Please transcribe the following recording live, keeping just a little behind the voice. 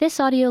This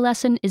audio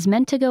lesson is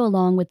meant to go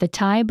along with the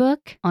Thai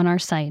book on our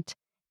site.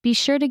 Be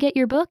sure to get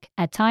your book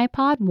at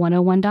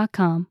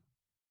thaipod101.com.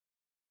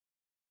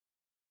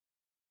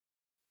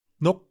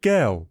 นกแ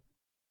ก้ว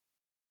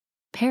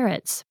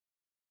Parrots,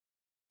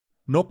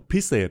 นก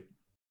พิเศษ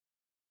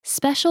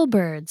special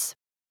birds.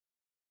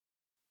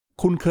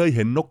 คุณเคยเ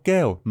ห็นนกแ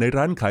ก้วใน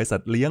ร้านขายสั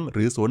ตว์เลี้ยงห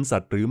รือสวนสั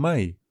ตว์หรือไม่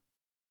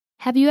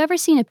Have you ever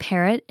seen a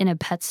parrot in a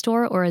pet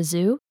store or a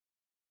zoo?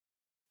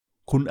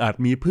 คุณอาจ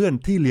มีเพื่อน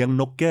ที่เลี้ยง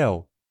นกแก้ว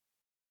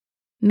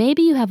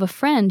Maybe you have a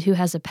friend who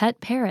has a pet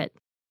parrot.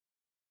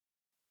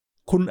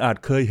 คุณอาจ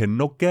เคยเห็น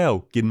นกแก้ว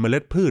กินเมล็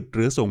ดพืชห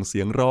รือส่งเ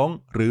สียงร้อง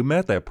หรือแม้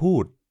แต่พู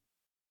ด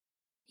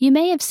You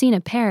may have seen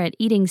a parrot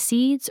eating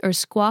seeds or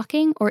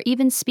squawking or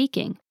even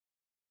speaking.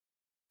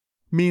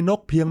 มีนก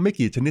เพียงไม่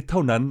กี่ชนิดเท่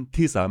านั้น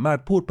ที่สามารถ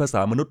พูดภาษ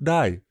ามนุษย์ไ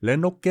ด้และ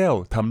นกแก้ว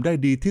ทำได้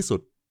ดีที่สุ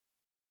ด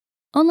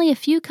Only a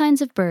few kinds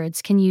of birds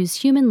can use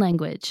human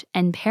language,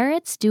 and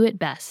parrots do it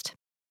best.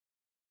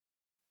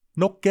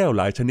 นกแก้วห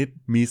ลายชนิด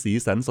มีสี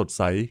สันสด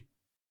ใส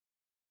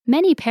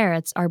Many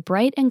parrots are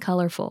bright and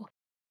colorful.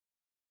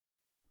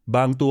 บ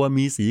างตัว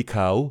มีสีข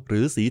าวหรื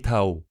อสีเท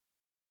า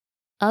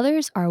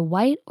Others are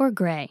white or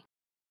gray.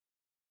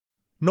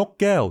 นก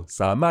แก้ว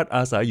สามารถอ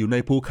าศัยอยู่ใน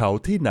ภูเขา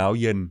ที่หนาว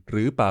เย็นห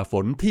รือป่าฝ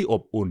นที่อ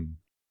บอุ่น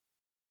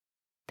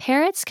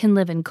Parrots can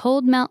live in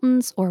cold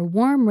mountains or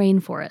warm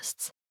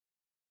rainforests.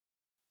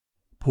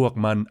 พวก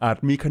มันอาจ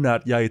มีขนาด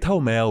ใหญ่เท่า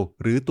แมว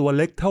หรือตัวเ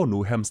ล็กเท่าหนู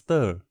แฮมสเตอ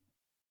ร์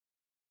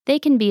They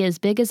can be as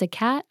big as a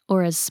cat or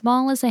as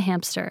small as a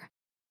hamster.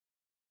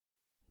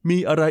 มี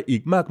อะไรอี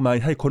กมากมาย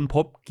ให้ค้นพ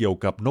บเกี่ยว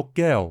กับนกแ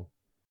ก้ว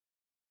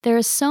There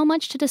is so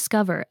much to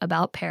discover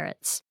about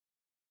parrots.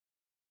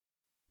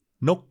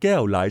 นกแก้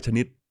วหลายช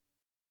นิด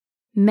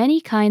Many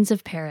kinds of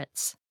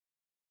parrots.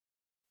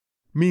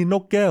 มีน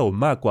กแก้ว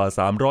มากกว่า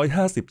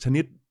350ช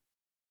นิด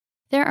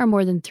There are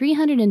more than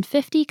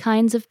 350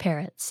 kinds of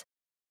parrots.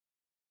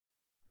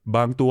 บ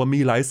างตัวมี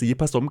หลายสี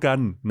ผสมกัน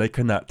ในข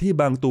ณะที่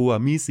บางตัว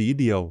มีสี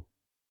เดียว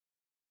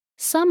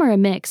Some are a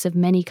mix of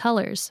many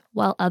colors,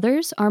 while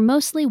others are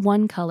mostly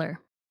one color.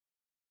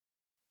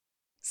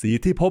 สี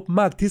ที่พบ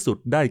มากที่สุด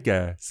ได้แก่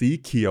สี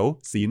เขียว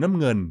สีน้ำ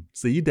เงิน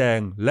สีแดง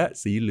และ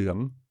สีเหลือง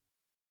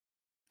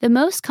The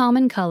most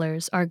common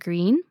colors are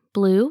green,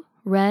 blue,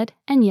 red,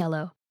 and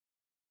yellow.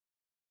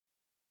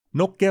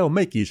 นกแก้วไ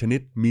ม่กี่ชนิ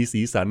ดมี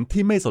สีสัน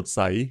ที่ไม่สดใส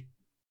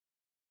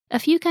A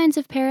few kinds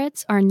of parrots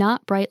are not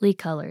brightly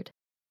colored.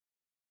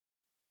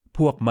 พ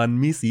วกมัน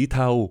มีสีเท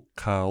า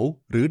ขาว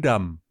หรือด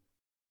ำ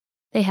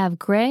They have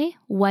gray,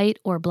 white,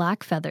 or black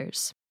feathers.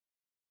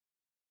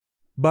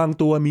 บาง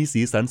ตัวมี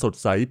สีสันสด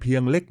ใสเพีย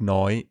งเล็ก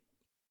น้อย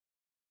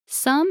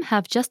Some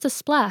have just a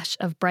splash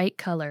of bright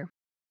color.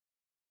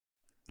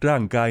 ร่า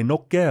งกายน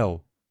กแก้ว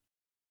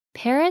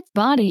Parrot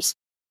bodies.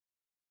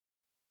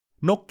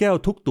 นกแก้ว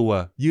ทุกตัว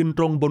ยืนต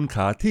รงบนข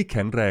าที่แ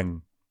ข็งแรง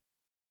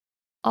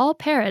All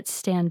parrots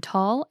stand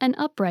tall and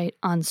upright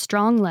on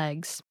strong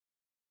legs.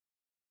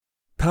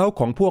 เท้า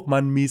ของพวกมั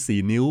นมี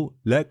4 นิ้ว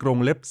และกรง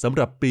เล็บสำห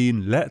รับปีน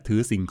และถื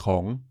อสิ่งขอ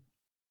ง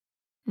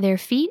Their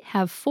feet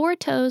have 4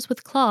 toes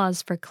with claws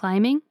for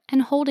climbing and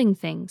holding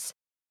things.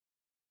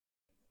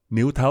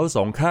 นิ้วเท้า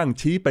2 ข้าง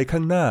ชี้ไปข้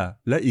างหน้า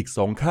และอีก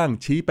2 ข้าง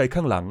ชี้ไปข้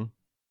างหลัง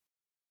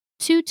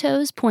 2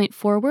 toes point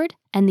forward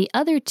and the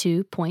other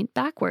 2 point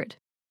backward.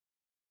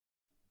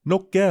 น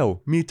กแก้ว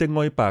มีจง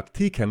อยปาก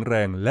ที่แข็งแร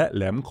งและแ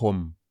หลมคม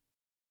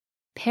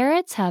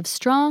Parrots have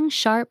strong,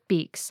 sharp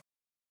beaks.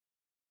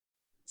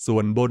 ส่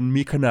วนบน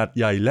มีขนาด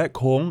ใหญ่และโ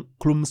ค้ง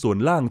คลุมส่วน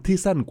ล่างที่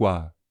สั้นกว่า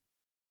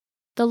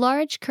The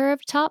large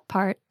curved top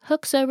part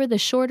hooks over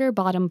the shorter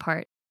bottom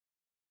part.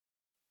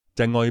 จ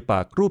งอยป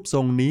ากรูปท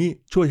รงนี้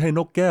ช่วยให้น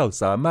กแก้ว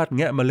สามารถแ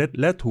งะเมล็ด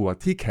และถั่ว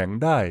ที่แข็ง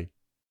ได้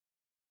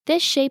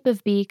This shape of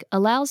beak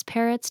allows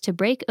parrots to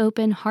break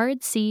open hard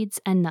seeds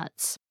and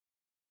nuts.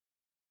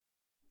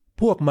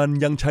 พวกมัน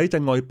ยังใช้จ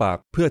งอยปาก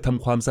เพื่อท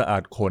ำความสะอา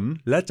ดขน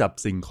และจับ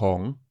สิ่งขอ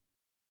ง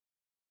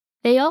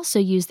They also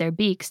use their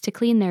beaks to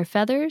clean their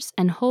feathers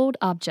and hold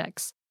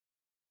objects.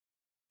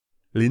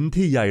 ลิ้น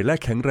ที่ใหญ่และ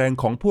แข็งแรง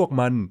ของพวก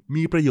มัน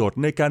มีประโยชน์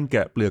ในการแก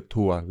ะเปลือก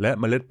ถั่วและ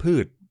เมล็ดพื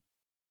ช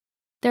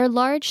Their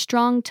large,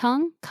 strong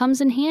tongue comes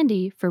in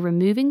handy for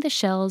removing the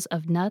shells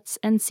of nuts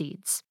and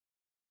seeds.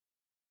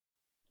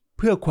 เ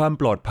พื่อความ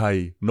ปลอดภัย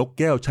นก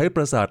แก้วใช้ป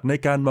ระสาทใน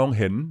การมอง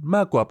เห็นม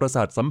ากกว่าประส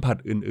าทสัมผัส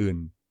อื่น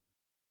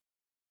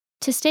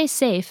To stay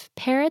safe,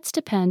 parrots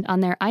depend on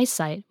their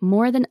eyesight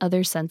more than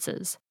other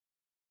senses. ๆ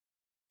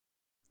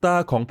ตา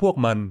ของพวก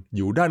มันอ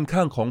ยู่ด้านข้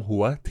างของหั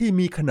วที่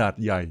มีขนาด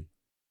ใหญ่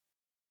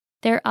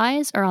Their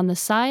eyes are on the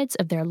sides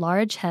of their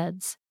large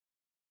heads.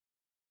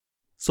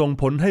 ส่ง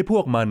ผลให้พว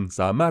กมัน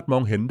สามารถมอ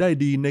งเห็นได้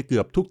ดีในเกื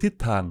อบทุกทิศ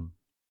ทาง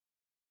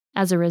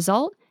As a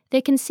result,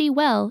 they can see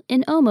well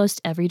in almost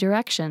every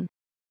direction.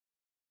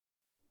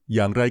 อ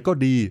ย่างไรก็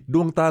ดีด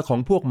วงตาของ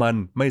พวกมัน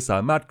ไม่สา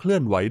มารถเคลื่อ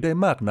นไหวได้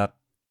มากนัก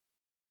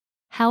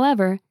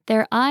However,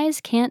 their eyes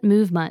can't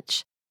move much.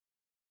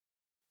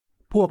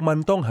 พวกมัน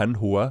ต้องหัน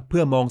หัวเพื่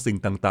อมองสิ่ง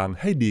ต่าง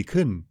ๆให้ดี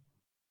ขึ้น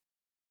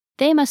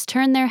They must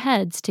turn their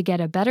heads to get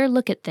a better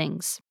look at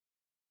things.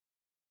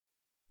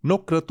 น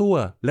กกระตั้ว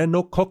และน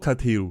กคอกคา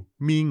ทิล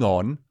มีหงอ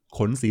น ข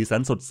นสีสั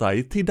นสดใส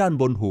ที่ด้าน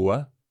บนหัว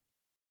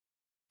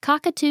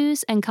Cockatoos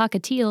and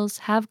cockatiels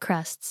have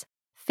crests,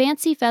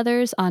 fancy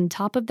feathers on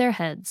top of their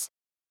heads.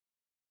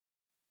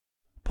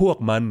 พวก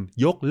มัน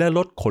ยกและล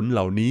ดขนเห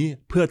ล่านี้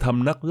เพื่อท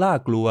ำนักล่า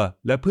กลัว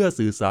และเพื่อ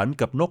สื่อสาร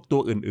กับนกตั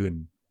วอื่น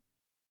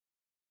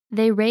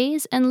They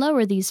raise and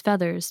lower these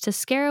feathers to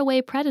scare away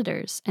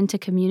predators and to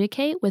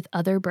communicate with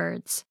other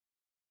birds.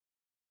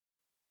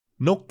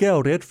 ๆ นกแก้ว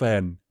เรดแฟ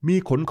นมี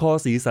ขนคอ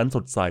สีสันส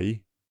ดใส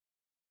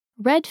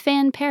Red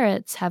fan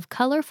parrots have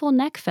colorful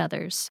neck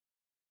feathers.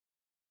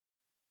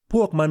 พ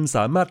วกมันส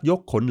ามารถย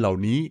กขนเหล่า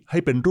นี้ให้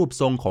เป็นรูป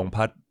ทรงของ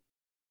พัด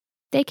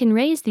They can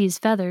raise these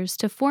feathers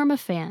to form a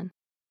fan.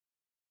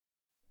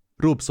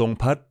 รูปทรง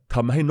พัดท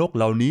ำให้นกเ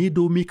หล่านี้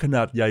ดูมีขน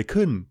าดใหญ่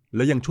ขึ้นแล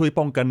ะยังช่วย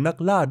ป้องกันนัก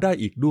ล่าได้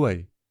อีกด้วย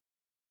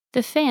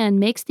The fan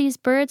makes these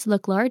birds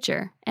look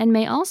larger and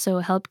may also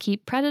help keep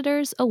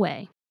predators away.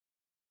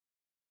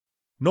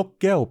 นก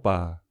แก้วป่า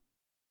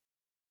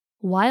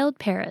Wild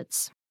parrots.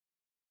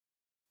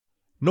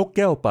 นกแ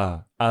ก้วป่า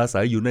อา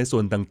ศัยอยู่ในส่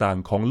วนต่าง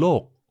ๆของโล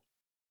ก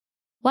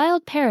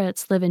Wild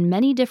parrots live in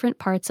many different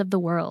parts of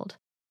the world.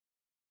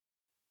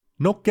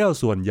 นกแก้ว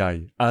ส่วนใหญ่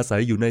อาศั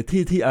ยอยู่ใน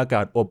ที่ที่อาก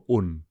าศอบ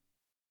อุ่น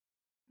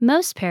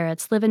Most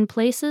parrots live in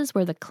places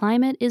where the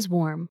climate is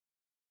warm.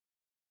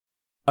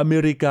 อเม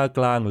ริกาก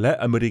ลางและ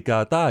อเมริกา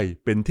ใต้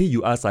เป็นที่อ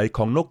ยู่อาศัยข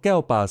องนกแก้ว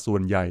ป่าส่ว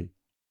นใหญ่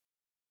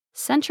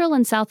Central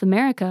and South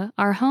America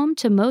are home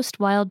to most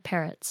wild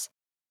parrots.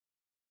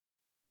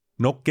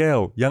 นกแก้ว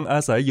ยังอา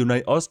ศัยอยู่ใน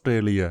ออสเตร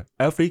เลีย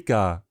แอฟริก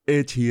าเอ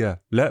เชีย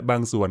และบา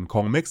งส่วนข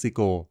องเม็กซิโก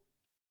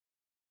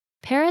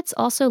Parrots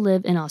also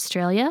live in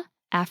Australia,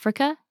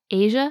 Africa,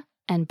 Asia,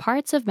 and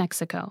parts of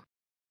Mexico.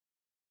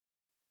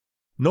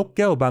 นกแ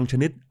ก้วบางช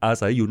นิดอา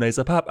ศัยอยู่ในส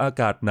ภาพอา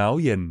กาศหนาว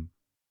เย็น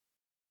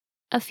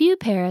A few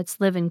parrots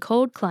live in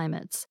cold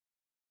climates.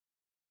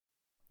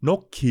 น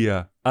กเคีย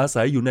อา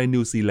ศัยอยู่ในนิ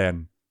วซีแลน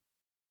ด์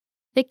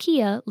The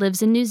kea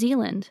lives in New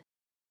Zealand.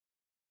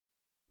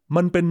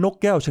 มันเป็นนก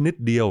แก้วชนิด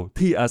เดียว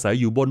ที่อาศัย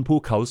อยู่บนภู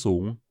เขาสู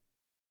ง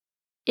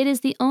It is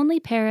the only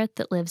parrot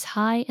that lives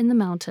high in the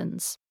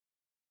mountains.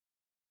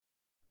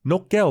 น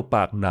กแก้วป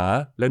ากหนา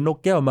และนก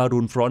แก้วมารู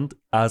นฟรอนต์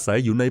อาศัย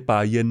อยู่ในป่า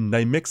เย็นใน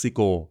เม็กซิโ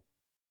ก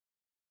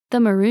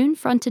The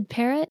maroon-fronted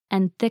parrot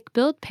and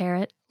thick-billed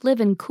parrot live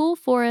in cool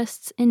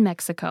forests in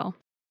Mexico.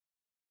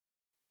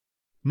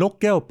 นก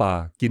แก้วป่า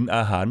กินอ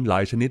าหารหลา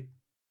ยชนิด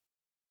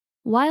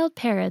Wild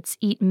parrots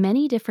eat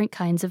many different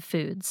kinds of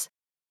foods.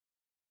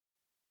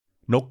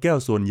 นกแก้ว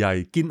ส่วนใหญ่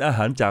กินอาห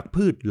ารจาก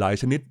พืชหลาย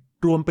ชนิด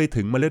รวมไป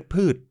ถึงเมล็ด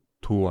พืช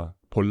ถั่ว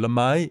ผลไ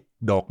ม้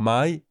ดอกไม้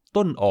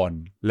ต้นอ่อน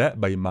และ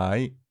ใบไม้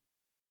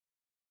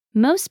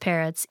Most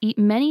parrots eat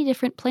many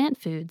different plant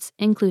foods,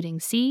 including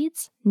seeds,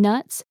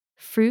 nuts,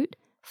 fruit,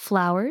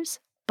 flowers,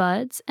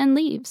 buds, and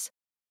leaves.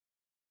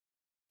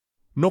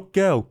 นกแ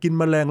ก้วกินแ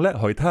มลงและ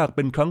หอยทากเ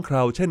ป็นครั้งคร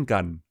าวเช่นกั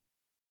น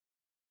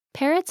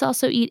Parrots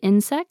also eat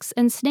insects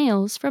and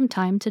snails from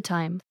time to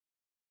time.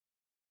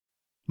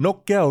 นก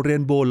แก้วเร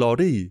นโบว์ลอ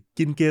รี่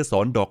กินเกส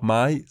รดอกไ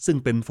ม้ซึ่ง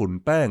เป็นฝุ่น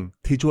แป้ง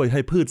ที่ช่วยให้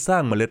พืชสร้า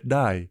งเมล็ดไ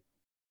ด้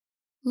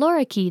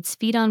Lorikeets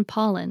feed on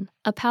pollen,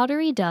 a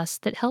powdery dust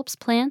that helps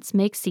plants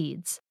make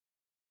seeds.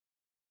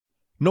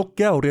 นกแ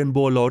ก้วเรนโบ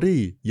ว์ลอ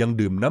รี่ยัง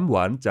ดื่มน้ำหว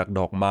านจากด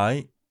อกไม้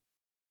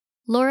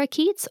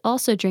Lorikeets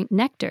also drink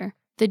nectar,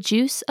 the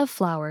juice of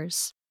flowers.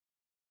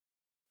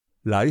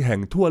 หลายแห่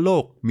งทั่วโล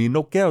กมีน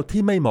กแก้ว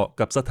ที่ไม่เหมาะ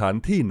กับสถาน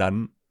ที่นั้น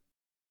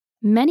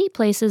Many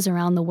places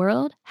around the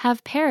world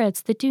have parrots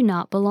that do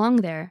not belong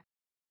there.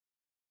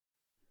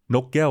 น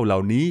กแก้วเหล่า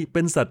นี้เ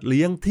ป็นสัตว์เ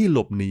ลี้ยงที่หล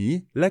บหนี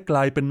และกล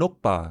ายเป็นนก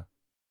ป่า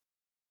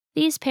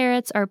These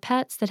parrots are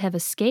pets that have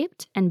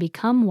escaped and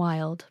become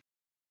wild.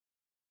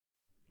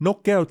 นก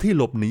แก้วที่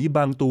หลบหนีบ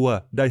างตัว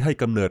ได้ให้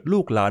กำเนิดลู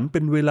กหลานเป็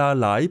นเวลา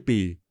หลายปี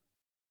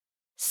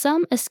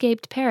Some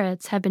escaped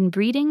parrots have been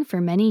breeding for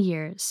many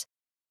years.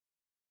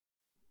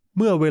 เ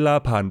มื่อเวลา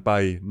ผ่านไป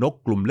นก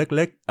กลุ่มเ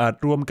ล็กๆอาจ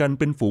รวมกัน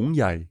เป็นฝูงใ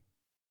หญ่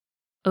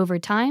Over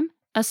time,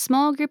 a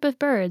small group of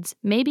birds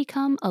may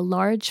become a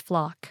large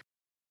flock.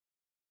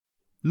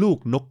 ลูก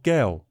นกแ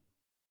ก้ว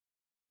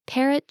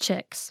Parrot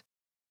chicks.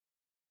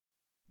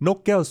 นก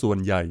แก้วส่วน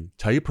ใหญ่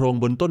ใช้โพรง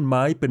บนต้นไ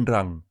ม้เป็น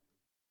รัง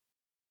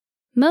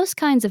Most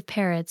kinds of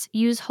parrots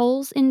use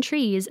holes in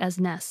trees as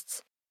nests.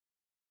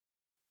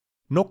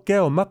 นกแก้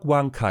วมักว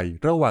างไข่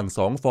ระหว่าง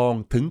2 ฟอง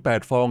ถึง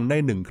 8 ฟองใน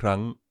1 ครั้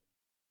ง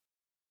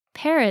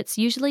Parrots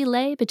usually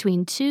lay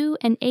between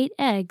 2 and 8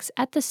 eggs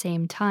at the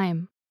same time.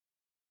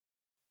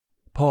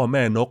 พ่อแ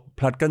ม่นกผ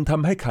ลัดกันท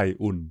ำให้ไข่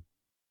อุ่น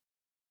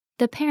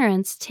The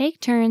parents take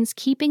turns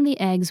keeping the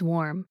eggs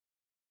warm.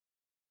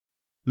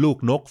 ลูก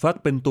นกฟัก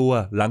เป็นตัว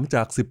หลังจ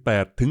าก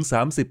18ถึง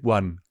30 วั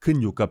นขึ้น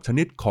อยู่กับช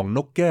นิดของน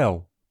กแก้ว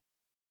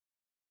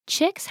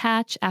Chicks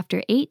hatch after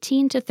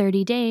 18 to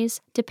 30 days,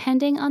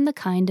 depending on the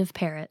kind of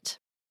parrot.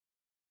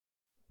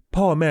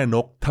 พ่อแม่น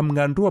กทำง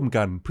านร่วม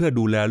กันเพื่อ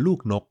ดูแลลูก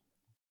นก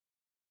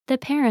The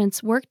parents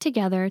work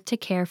together to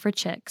care for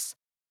chicks.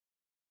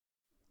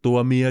 ตัว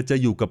เมียจะ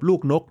อยู่กับลู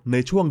กนกใน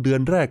ช่วงเดือ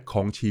นแรกข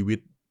องชีวิต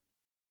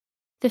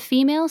The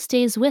female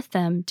stays with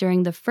them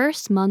during the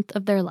first month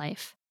of their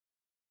life.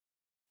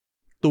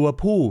 ตัว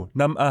ผู้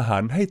นำอาหา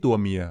รให้ตัว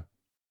เมีย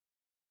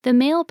The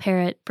male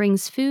parrot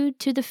brings food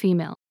to the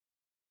female.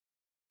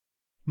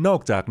 นอ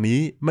กจากนี้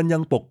มันยั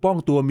งปกป้อง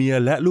ตัวเมีย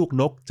และลูก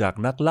นกจาก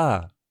นักล่า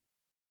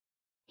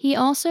He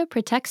also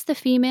protects the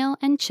female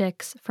and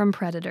chicks from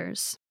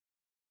predators.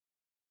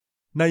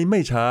 ในไม่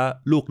ช้า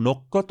ลูกนก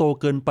ก็โต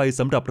เกินไป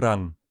สำหรับรั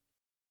ง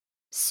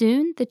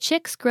Soon, the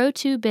chicks grow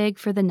too big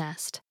for the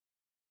nest.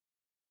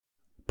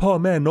 พ่อ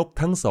แม่นก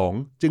ทั้งสอง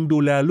จึงดู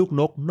แลลูก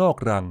นกนอก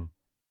รัง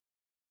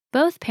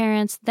Both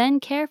parents then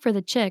care for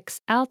the chicks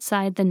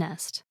outside the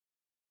nest.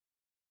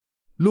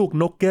 ลูก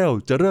นกแก้ว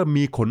จะเริ่ม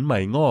มีขนใหม่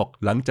งอก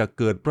หลังจาก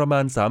เกิดประมา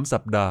ณ3 สั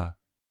ปดาห์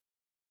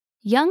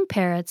Young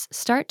parrots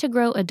start to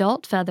grow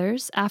adult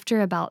feathers after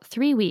about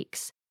 3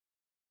 weeks.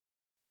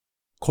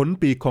 ขน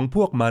ปีกของพ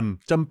วกมัน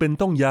จำเป็น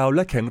ต้องยาวแล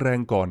ะแข็งแรง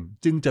ก่อน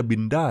จึงจะบิ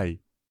นได้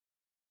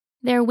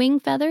Their wing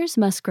feathers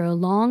must grow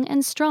long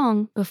and strong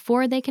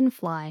before they can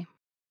fly.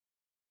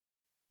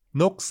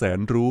 นกแสน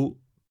รู้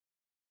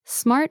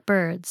Smart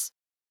birds.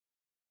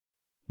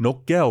 นก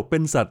แก้วเป็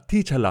นสัตว์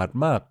ที่ฉลาด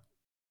มาก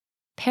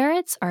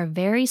Parrots are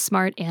very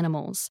smart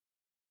animals.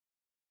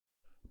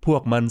 พว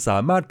กมันสา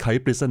มารถไข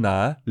ปริศนา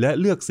และ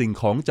เลือกสิ่ง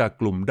ของจาก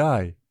กลุ่มได้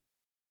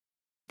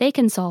They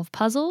can solve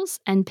puzzles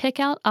and pick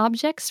out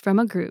objects from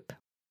a group.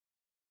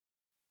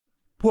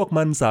 พวก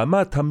มันสาม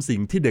ารถทำสิ่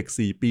งที่เด็ก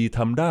4 ปีท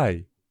ำได้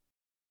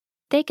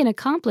They can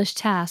accomplish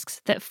tasks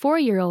that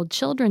 4-year-old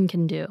children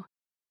can do.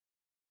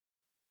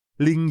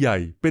 ลิงใหญ่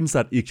เป็น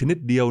สัตว์อีกชนิด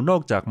เดียวนอ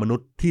กจากมนุษ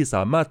ย์ที่ส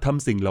ามารถท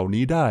ำสิ่งเหล่า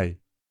นี้ได้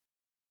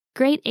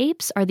Great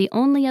apes are the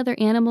only other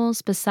animals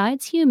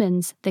besides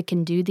humans that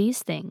can do these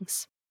things.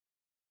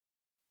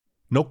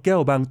 นกแก้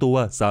วบางตัว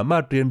สามา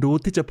รถเรียนรู้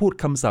ที่จะพูด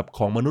คำศัพท์ข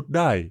องมนุษย์ไ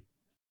ด้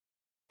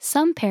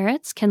Some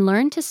parrots can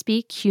learn to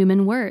speak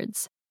human words.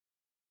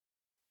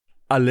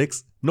 อเล็ก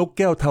ซ์นกแ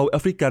ก้วเทาแอ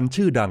ฟริกัน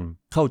ชื่อดัง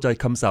เข้าใจ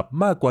คำศัพท์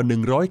มากกว่า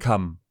100 ค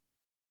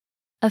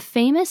ำ A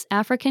famous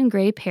African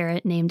gray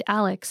parrot named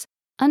Alex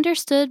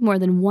understood more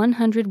than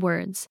 100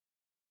 words.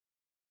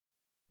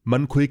 มั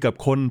นคุยกับ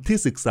คนที่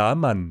ศึกษา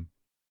มัน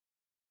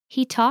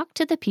He talked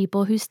to the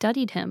people who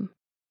studied him.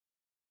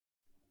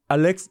 อ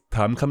เล็กซ์ถ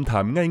ามคำถา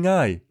มง่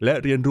ายๆและ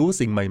เรียนรู้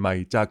สิ่งใหม่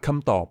ๆจากค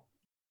ำตอบ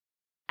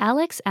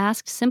Alex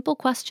asked simple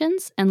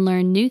questions and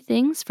learned new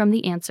things from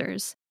the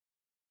answers.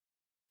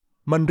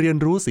 มันเรียน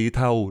รู้สีเ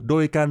ทาโด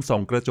ยการส่อ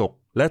งกระจก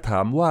และถา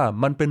มว่า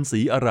มันเป็นสี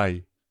อะไร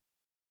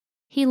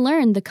He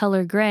learned the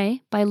color gray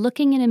by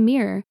looking in a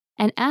mirror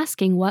and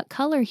asking what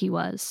color he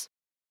was.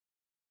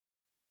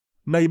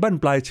 ในบั้น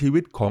ปลายชีวิ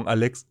ตของอ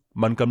เล็กซ์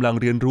มันกำลัง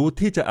เรียนรู้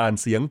ที่จะอ่าน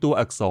เสียงตัว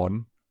อักษร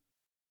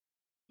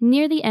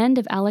Near the end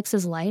of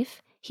Alex's life,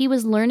 he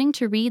was learning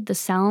to read the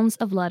sounds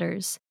of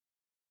letters.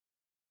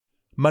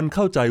 มันเ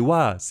ข้าใจว่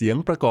าเสียง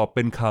ประกอบเ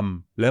ป็นค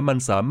ำและมัน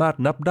สามารถ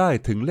นับได้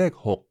ถึงเลข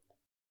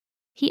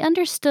 6 He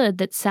understood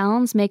that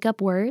sounds make up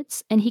words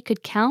and he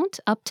could count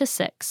up to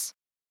 6.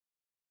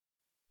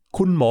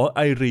 คุณหมอไ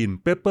อรีน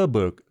เปปเปอร์เ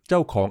บิร์กเจ้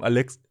าของอเ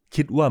ล็กซ์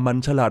คิดว่ามัน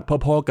ฉลาด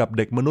พอๆกับเ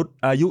ด็กมนุษย์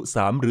อายุ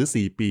3 หรือ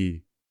 4 ปี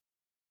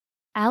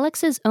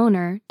Alex's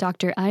owner,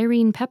 Dr.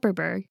 Irene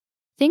Pepperberg,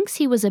 thinks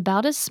he was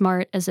about as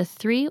smart as a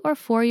 3 or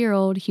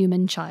 4-year-old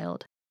human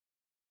child.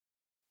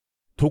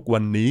 ทุกวั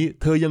นนี้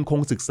เธอยังค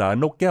งศึกษา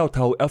นกแก้วเท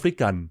าแอฟริ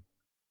กัน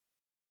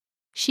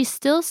She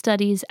still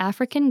studies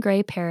African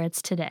gray parrots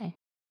today.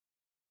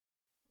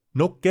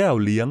 นกแก้ว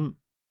เลี้ยง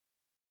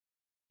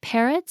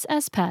Parrots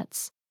as pets.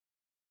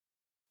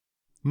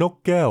 นก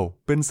แก้ว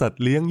เป็นสัต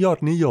ว์เลี้ยงยอด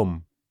นิยม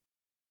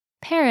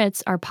Parrots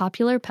are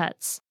popular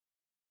pets.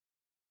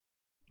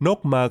 นก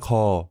มาค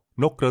อ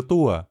นกกระ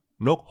ตั้ว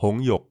นกหง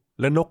ส์หยก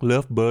และนกเลิ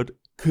ฟเบิร์ด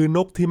คือน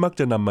กที่มัก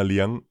จะนำมาเ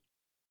ลี้ยง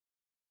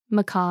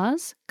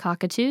Macaws,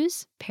 cockatoos,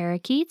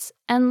 parakeets,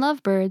 and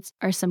lovebirds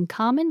are some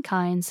common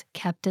kinds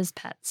kept as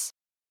pets.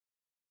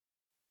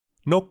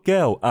 นกแ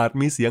ก้วอาจ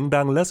มีเสียง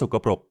ดังและสก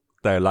ปรก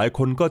แต่หลายค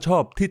นก็ชอ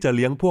บที่จะเ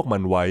ลี้ยงพวกมั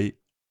นไว้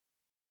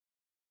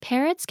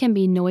Parrots can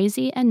be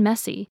noisy and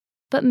messy,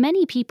 but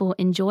many people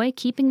enjoy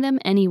keeping them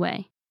anyway.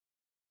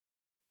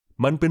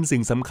 มันเป็นสิ่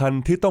งสำคัญ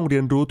ที่ต้องเรี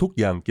ยนรู้ทุก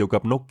อย่างเกี่ยวกั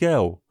บนกแก้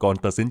วก่อน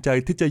ตัดสินใจ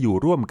ที่จะอยู่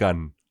ร่วมกัน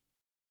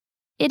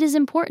It is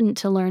important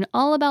to learn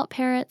all about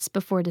parrots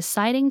before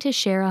deciding to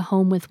share a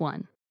home with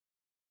one.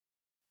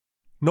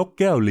 นก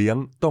แก้วเลี้ยง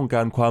ต้องก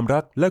ารความรั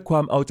กและควา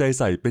มเอาใจ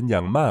ใส่เป็นอย่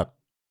างมาก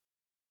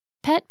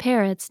Pet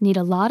parrots need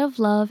a lot of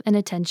love and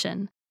attention.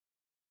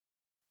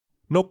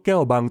 นกแก้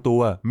วบางตั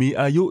วมี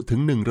อายุถึง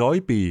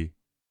100 ปี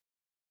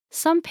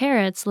Some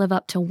parrots live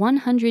up to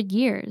 100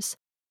 years.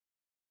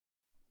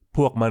 พ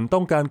วกมันต้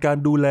องการการ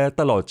ดูแล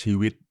ตลอดชี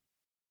วิต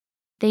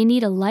They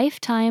need a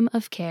lifetime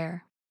of care.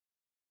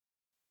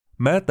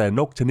 แม้แต่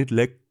นกชนิดเ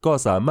ล็กก็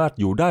สามารถ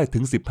อยู่ได้ถึ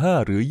ง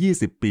15 หรือ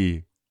 20 ปี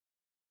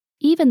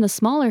Even the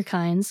smaller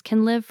kinds can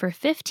live for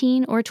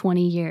 15 or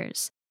 20 years.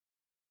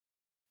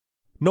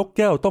 นกแ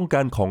ก้วต้องก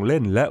ารของเล่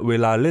นและเว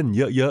ลาเล่นเ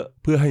ยอะ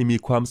ๆเพื่อให้มี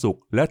ความสุข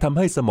และทำใ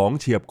ห้สมอง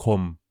เฉียบค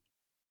ม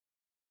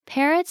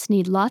Parrots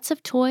need lots of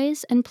toys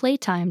and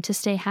playtime to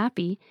stay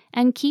happy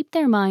and keep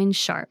their minds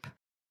sharp.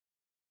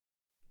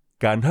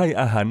 การให้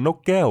อาหารนก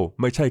แก้ว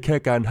ไม่ใช่แค่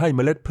การให้เม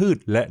ล็ดพืช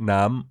และ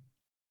น้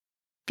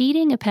ำ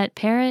Feeding a pet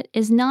parrot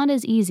is not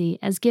as easy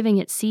as giving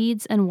it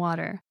seeds and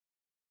water.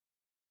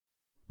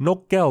 นก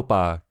แก้ว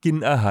ป่ากิน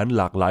อาหารห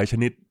ลากหลายช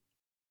นิด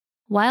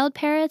Wild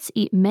parrots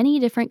eat many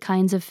different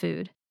kinds of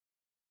food.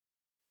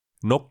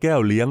 นกแก้ว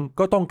เลี้ยง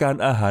ก็ต้องการ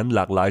อาหารหล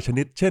ากหลายช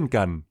นิดเช่น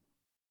กัน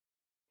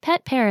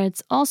Pet parrots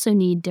also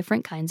need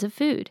different kinds of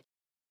food.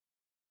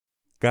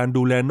 การ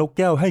ดูแลนกแ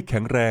ก้วให้แข็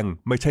งแรง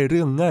ไม่ใช่เ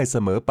รื่องง่ายเส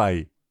มอไป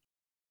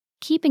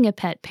Keeping a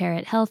pet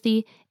parrot healthy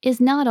is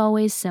not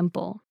always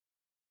simple.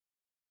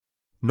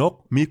 นก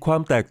มีควา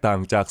มแตกต่าง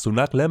จากสุ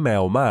นัขและแม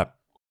วมาก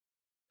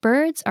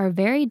Birds are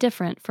very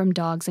different from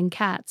dogs and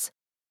cats.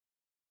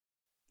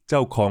 เจ้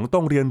าของต้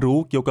องเรียนรู้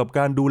เกี่ยวกับก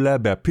ารดูแล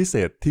แบบพิเศ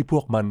ษที่พว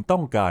กมันต้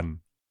องการ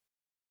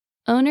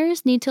Owners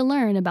need to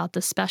learn about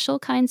the special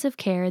kinds of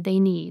care they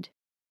need.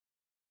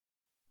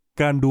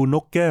 การดูน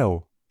กแก้ว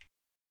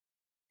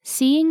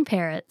Seeing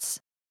parrots.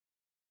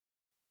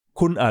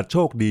 คุณอาจโช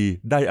คดี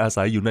ได้อา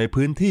ศัยอยู่ใน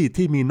พื้นที่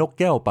ที่มีนก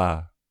แก้วป่า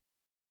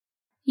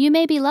You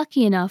may be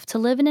lucky enough to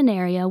live in an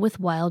area with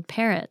wild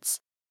parrots.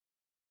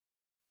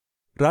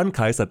 ร้านข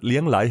ายสัตว์เลี้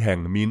ยงหลายแห่ง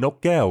มีนก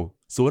แก้ว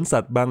สวนสั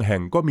ตว์บางแห่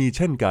งก็มีเ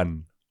ช่นกัน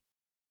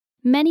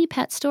Many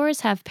pet stores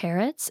have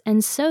parrots, and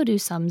so do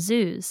some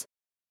zoos.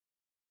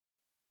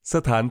 ส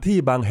ถานที่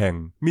บางแห่ง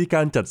มีก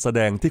ารจัดแสด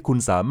งที่คุณ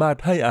สามารถ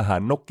ให้อาหา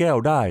รนกแก้ว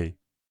ได้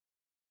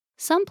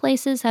Some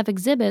places have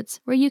exhibits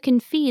where you can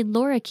feed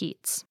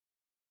lorikeets.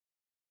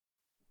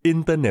 อิ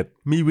นเทอร์เน็ต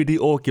มีวิดี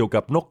โอเกี่ยว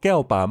กับนกแก้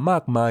วป่ามา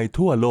กมาย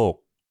ทั่วโลก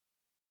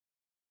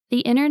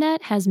The internet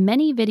has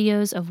many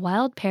videos of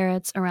wild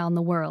parrots around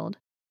the world.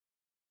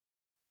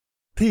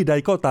 ที่ใด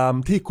ก็ตาม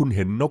ที่คุณเ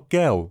ห็นนกแ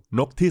ก้วน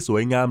กที่สว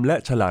ยงามและ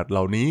ฉลาดเห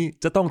ล่านี้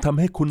จะต้องทำ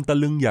ให้คุณตะ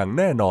ลึงอย่างแ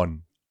น่นอน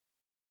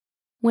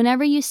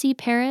Whenever you see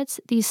parrots,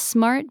 these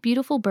smart,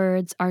 beautiful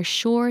birds are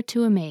sure to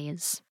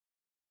amaze.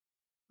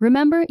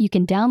 Remember, you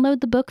can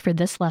download the book for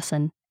this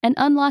lesson and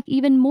unlock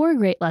even more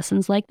great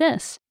lessons like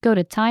this. Go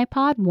to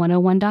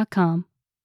ThaiPod101.com.